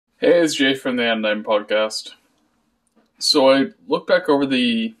Hey, it's Jay from the Unnamed podcast. So I looked back over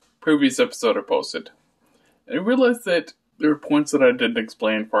the previous episode I posted, and I realized that there were points that I didn't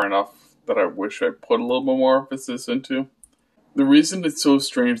explain far enough that I wish I put a little bit more emphasis into. The reason it's so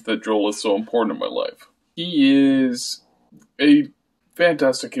strange that Joel is so important in my life. He is a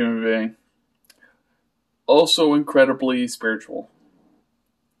fantastic human being, also incredibly spiritual.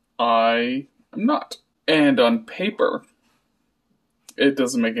 I am not. And on paper, it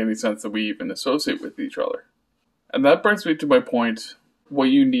doesn't make any sense that we even associate with each other. And that brings me to my point, what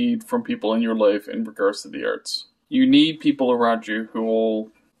you need from people in your life in regards to the arts. You need people around you who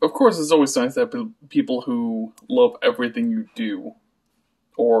will, of course it's always nice to have people who love everything you do,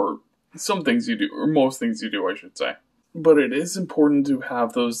 or some things you do, or most things you do, I should say. But it is important to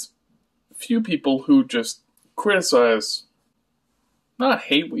have those few people who just criticize, not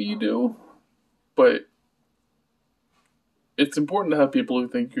hate what you do, but it's important to have people who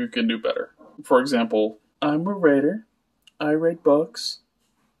think you can do better. For example, I'm a writer. I write books.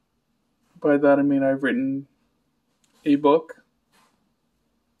 By that I mean I've written a book.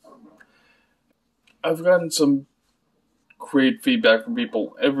 I've gotten some great feedback from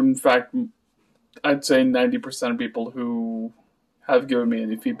people. In fact, I'd say 90% of people who have given me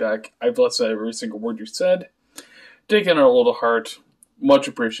any feedback, I've listened to every single word you said. Taken it all to heart. Much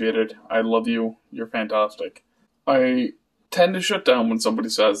appreciated. I love you. You're fantastic. I tend to shut down when somebody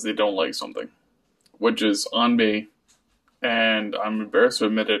says they don't like something, which is on me, and I'm embarrassed to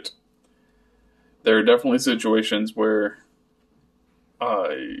admit it. There are definitely situations where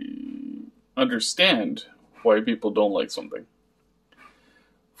I understand why people don't like something.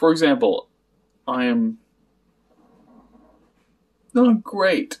 For example, I am not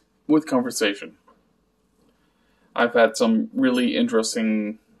great with conversation. I've had some really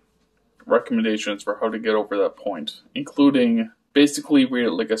interesting recommendations for how to get over that point, including basically read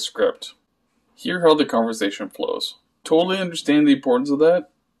it like a script. Hear how the conversation flows. Totally understand the importance of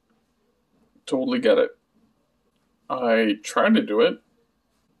that. Totally get it. I try to do it.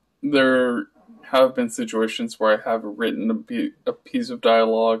 There have been situations where I have written a piece of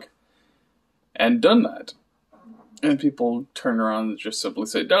dialogue and done that. And people turn around and just simply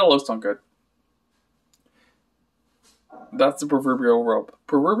say, dialogue's not good. That's the proverbial rub.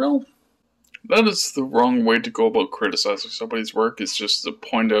 Proverbial? That is the wrong way to go about criticizing somebody's work, is just to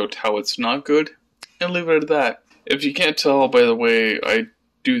point out how it's not good and leave it at that. If you can't tell by the way I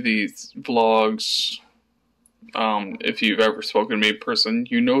do these vlogs, if you've ever spoken to me in person,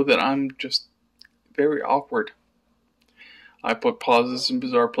 you know that I'm just very awkward. I put pauses in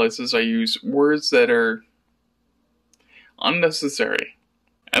bizarre places. I use words that are unnecessary.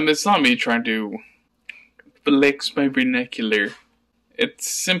 And it's not me trying to flex my vernacular. It's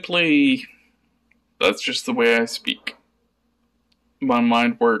simply, that's just the way I speak. My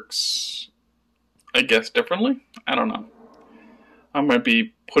mind works, I guess, differently? I don't know. I might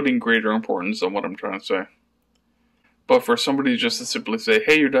be putting greater importance on what I'm trying to say. But for somebody just to simply say,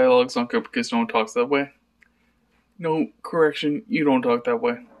 hey, your dialogue's not good because no one talks that way. No, correction, you don't talk that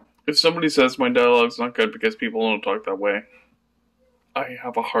way. If somebody says my dialogue's not good because people don't talk that way, I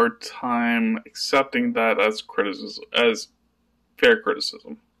have a hard time accepting that as criticism, as fair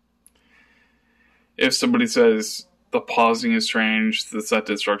criticism. If somebody says the pausing is strange, the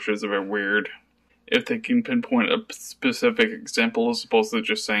sentence structure is a bit weird, if they can pinpoint a specific example as opposed to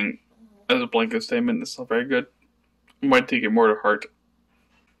just saying as a blanket statement it's not very good, I might take it more to heart.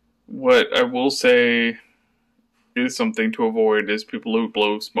 What I will say is something to avoid is people who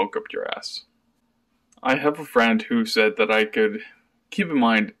blow smoke up your ass. I have a friend who said that I could keep in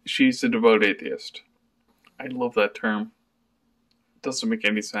mind she's a devout atheist. I love that term. It doesn't make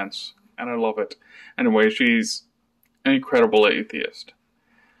any sense, and I love it. Anyway, she's an incredible atheist.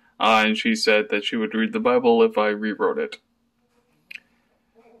 And she said that she would read the Bible if I rewrote it.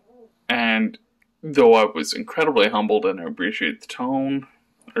 And though I was incredibly humbled and I appreciate the tone,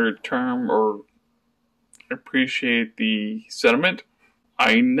 or term, or appreciate the sentiment,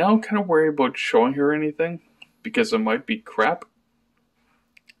 I now kind of worry about showing her anything, because it might be crap.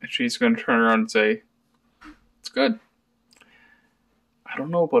 And she's going to turn around and say, it's good. I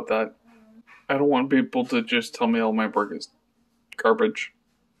don't know about that. I don't want people to just tell me all my work is garbage.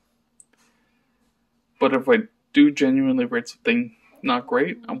 But if I do genuinely write something not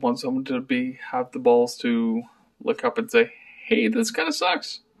great, I want someone to have the balls to look up and say, hey, this kind of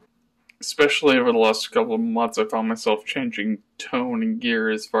sucks. Especially over the last couple of months, I found myself changing tone and gear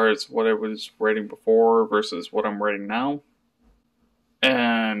as far as what I was writing before versus what I'm writing now.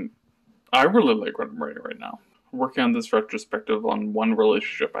 And I really like what I'm writing right now. I'm working on this retrospective on one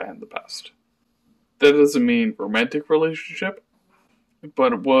relationship I had in the past. That doesn't mean romantic relationship.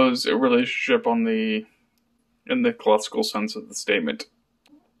 but it was a relationship in the classical sense of the statement.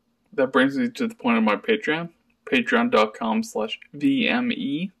 That brings me to the point of my Patreon,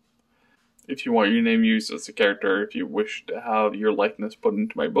 patreon.com/VME. If you want your name used as a character, if you wish to have your likeness put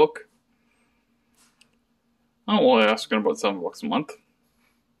into my book. I'm only asking about $7 a month.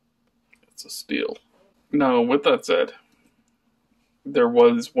 It's a steal. Now, with that said, there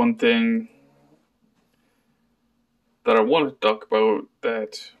was one thing that I wanted to talk about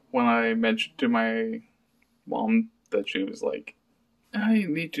that when I mentioned to my mom that she was like, I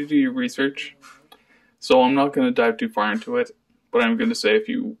need to do your research. So I'm not going to dive too far into it, but I'm going to say if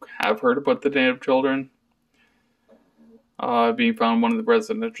you have heard about the native children being found in one of the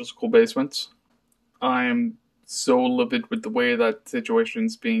residential school basements, I am so livid with the way that situation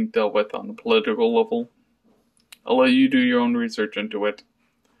is being dealt with on the political level. I'll let you do your own research into it.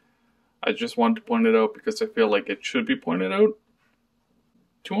 I just wanted to point it out because I feel like it should be pointed out.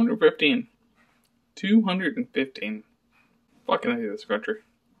 215. 215. Fucking hate this country.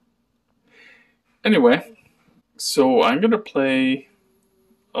 Anyway, so I'm going to play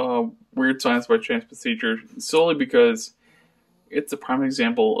Weird Science by Chance Procedure solely because it's a prime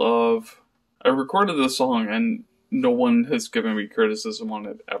example of I recorded the song and no one has given me criticism on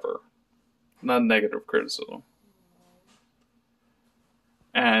it ever. Not negative criticism.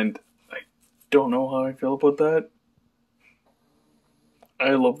 And I don't know how I feel about that.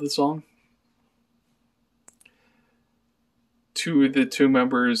 I love the song. The two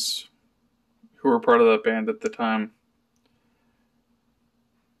members who were part of that band at the time,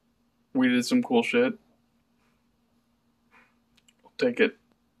 we did some cool shit. I'll take it.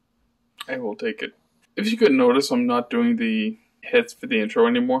 I will take it. If you couldn't notice, I'm not doing the hits for the intro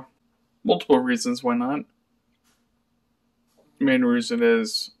anymore. Multiple reasons why not. Main reason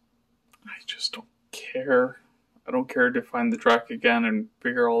is I just don't care. I don't care to find the track again and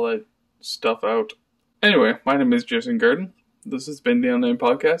figure all that stuff out. Anyway, my name is Jason Garden. This has been the Unnamed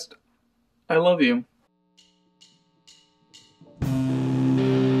Podcast. I love you.